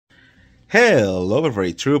Hello,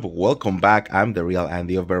 Beverly Troop. Welcome back. I'm the real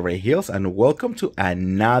Andy of Beverly Hills, and welcome to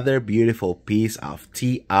another beautiful piece of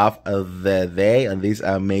tea of the day on this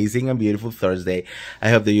amazing and beautiful Thursday.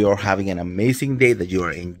 I hope that you are having an amazing day, that you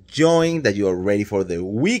are enjoying, that you are ready for the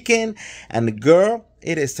weekend. And girl,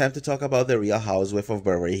 it is time to talk about the Real Housewife of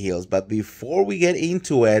Beverly Hills. But before we get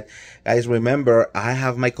into it, guys, remember, I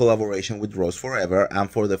have my collaboration with Rose Forever, and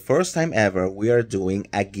for the first time ever, we are doing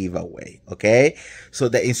a giveaway, okay? So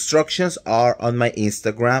the instructions are on my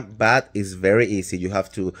Instagram, but it's very easy. You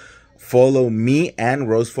have to follow me and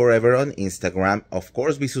Rose Forever on Instagram. Of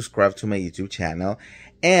course, be subscribed to my YouTube channel,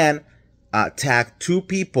 and tag 2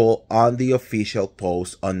 people on the official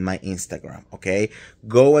post on my Instagram, okay?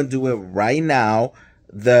 Go and do it right now.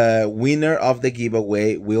 The winner of the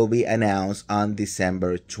giveaway will be announced on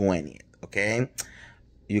December 20th, okay?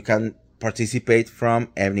 You can participate from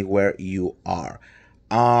anywhere you are.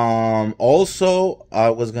 Also, I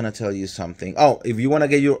was gonna tell you something. Oh, if you want to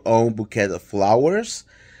get your own bouquet of flowers,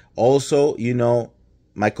 also, you know,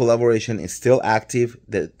 my collaboration is still active.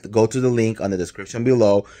 Go to the link on the description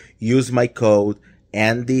below. Use my code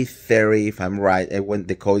Andy30, if I'm right, and when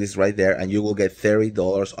the code is right there, and you will get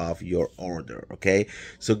 $30 off your order, okay?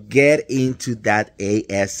 So get into that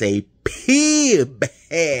ASAP,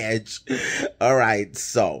 bitch. All right,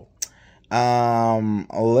 so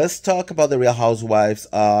let's talk about the Real Housewives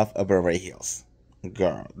of Beverly Hills.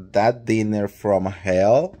 Girl, that dinner from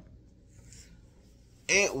hell,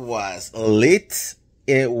 it was lit,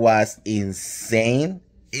 it was insane,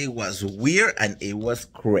 it was weird, and it was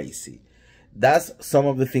crazy. That's some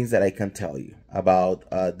of the things that I can tell you about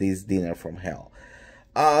this dinner from hell.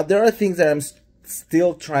 There are things that I'm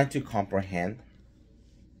still trying to comprehend.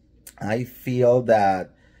 I feel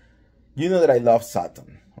that, you know, that I love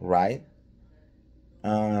Sutton, right?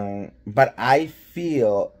 But I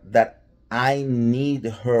feel that I need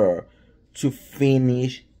her to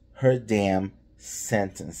finish her damn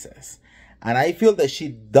sentences. And I feel that she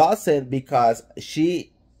doesn't, because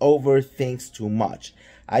she overthinks too much.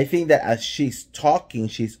 I think that as she's talking,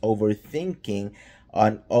 she's overthinking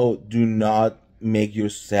on, oh, do not make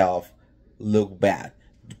yourself look bad.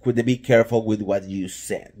 Be careful with what you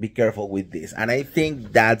said. Be careful with this. And I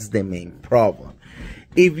think that's the main problem.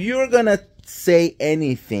 If you're gonna say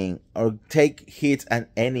anything or take hits at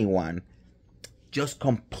anyone, just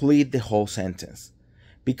complete the whole sentence.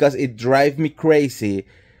 Because it drives me crazy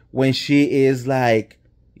when she is like,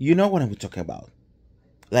 you know what I'm talking about.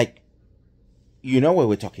 Like, you know what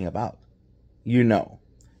we're talking about. You know,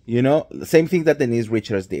 the same thing that Denise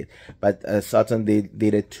Richards did, but Sutton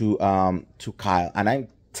did it to Kyle, and I'm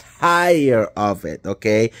tired of it.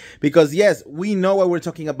 Okay, because yes, we know what we're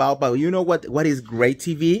talking about, but you know what is great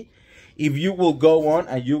TV? If you will go on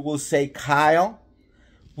and you will say, Kyle,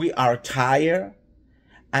 we are tired,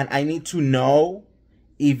 and I need to know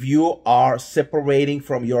if you are separating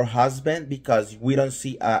from your husband because we don't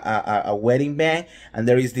see a wedding band, and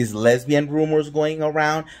there is these lesbian rumors going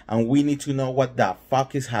around, and we need to know what the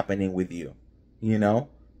fuck is happening with you, you know,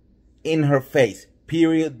 in her face,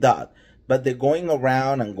 period, dot. But they're going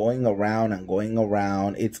around and going around and going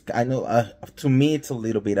around. It's, I know, to me, it's a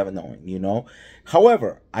little bit annoying, you know.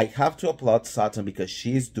 However, I have to applaud Sutton because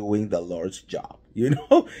she's doing the Lord's job. You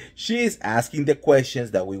know, she is asking the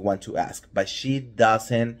questions that we want to ask, but she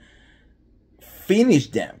doesn't finish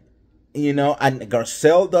them, you know, and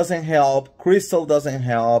Garcelle doesn't help, Crystal doesn't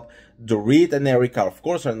help, Dorit and Erica, of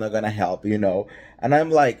course, are not going to help, you know, and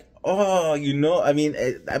I'm like, oh, you know, I mean,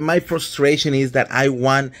 my frustration is that I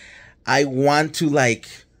want to, like,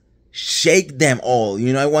 shake them all,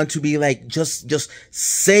 you know. I want to be like, just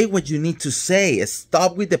say what you need to say.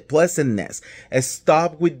 Stop with the pleasantness.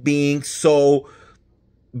 Stop with being so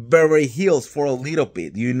Beverly Hills for a little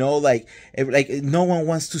bit, you know, like no one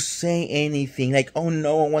wants to say anything, like, oh,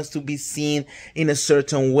 no one wants to be seen in a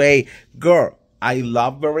certain way. Girl, I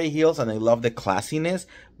love Beverly Hills and I love the classiness,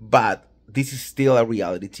 but this is still a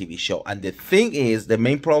reality TV show. And the thing is, the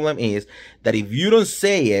main problem is that if you don't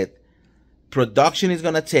say it, production is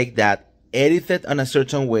gonna take that, edit it in a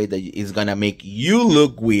certain way that is gonna make you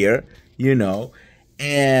look weird, you know,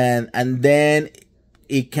 and then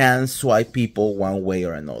it can swipe people one way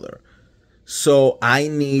or another. So I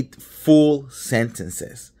need full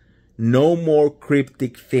sentences. No more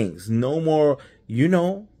cryptic things. No more, you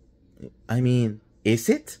know, I mean, is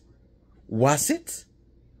it? Was it?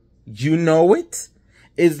 You know it?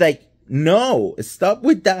 It's like, no, stop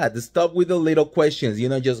with that. Stop with the little questions, you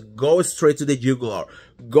know, just go straight to the jugular.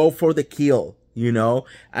 Go for the kill, you know?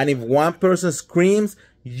 And if one person screams,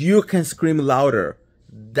 you can scream louder.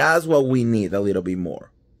 That's what we need, a little bit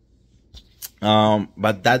more.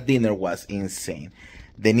 But that dinner was insane.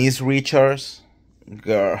 Denise Richards,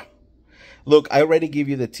 girl. Look, I already give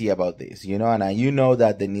you the tea about this, you know, and you know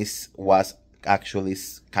that Denise was actually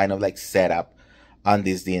kind of like set up on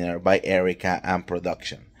this dinner by Erica and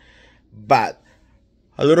production. But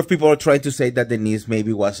a lot of people are trying to say that Denise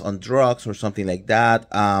maybe was on drugs or something like that.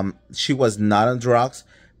 She was not on drugs,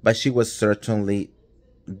 but she was certainly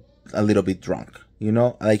a little bit drunk, you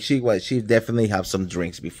know, like she definitely had some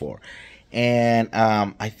drinks before. And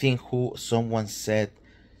I think someone said,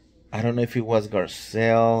 I don't know if it was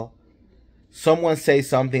Garcelle. Someone say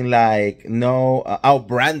something like, no,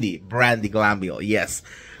 Brandy Glanville. Yes.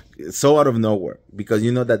 So out of nowhere, because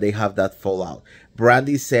you know that they have that fallout.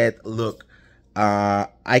 Brandy said, look,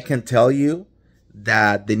 I can tell you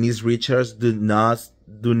that Denise Richards do not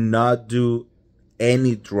do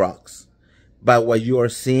any drugs. But what you are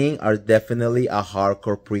seeing are definitely a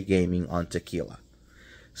hardcore pre-gaming on tequila.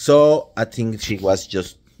 So I think she was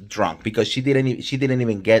just drunk because she didn't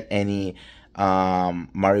even get any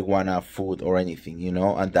marijuana food or anything, you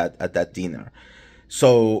know, at that dinner.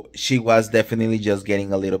 So she was definitely just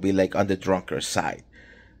getting a little bit like on the drunker side.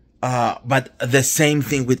 But the same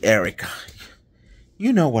thing with Erica.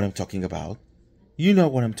 You know what I'm talking about. You know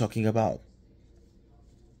what I'm talking about.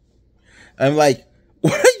 I'm like,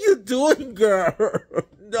 what are you doing, girl?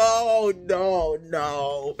 No.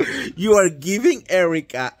 You are giving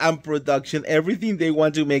Erica and production everything they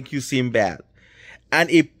want to make you seem bad. And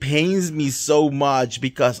it pains me so much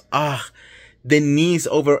because, Denise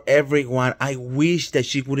over everyone. I wish that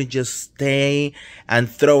she wouldn't just stay and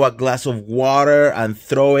throw a glass of water and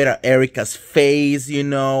throw it at Erica's face, you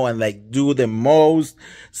know, and like do the most,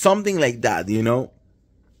 something like that, you know.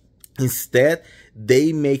 Instead,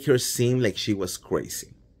 they make her seem like she was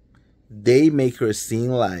crazy. They make her seem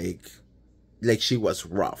like she was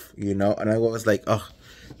rough, you know. And I was like, oh,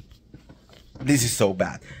 this is so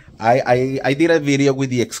bad. I did a video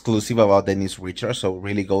with the exclusive about Denise Richards, so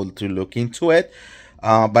really go to look into it.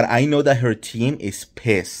 But I know that her team is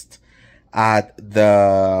pissed at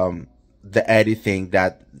the editing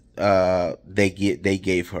that they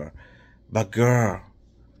gave her. But girl,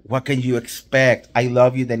 what can you expect? I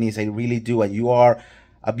love you, Denise. I really do, and you are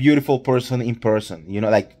a beautiful person in person. You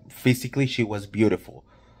know, like physically, she was beautiful,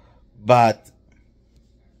 but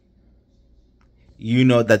you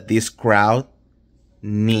know that this crowd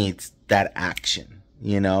needs that action,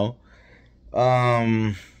 you know.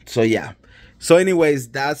 So yeah. So anyways,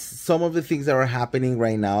 that's some of the things that are happening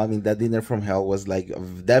right now. I mean, that dinner from hell was like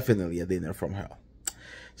definitely a dinner from hell.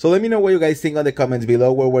 So let me know what you guys think on the comments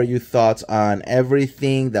below. What were your thoughts on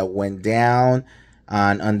everything that went down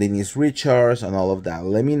on Denise Richards and all of that?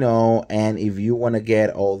 Let me know. And if you want to get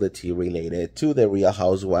all the tea related to the Real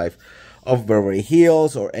Housewife of Beverly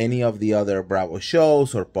Hills or any of the other Bravo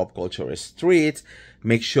shows or Pop Culture Street,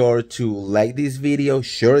 make sure to like this video,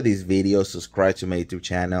 share this video, subscribe to my YouTube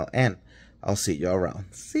channel, and I'll see you around.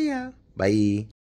 See ya. Bye.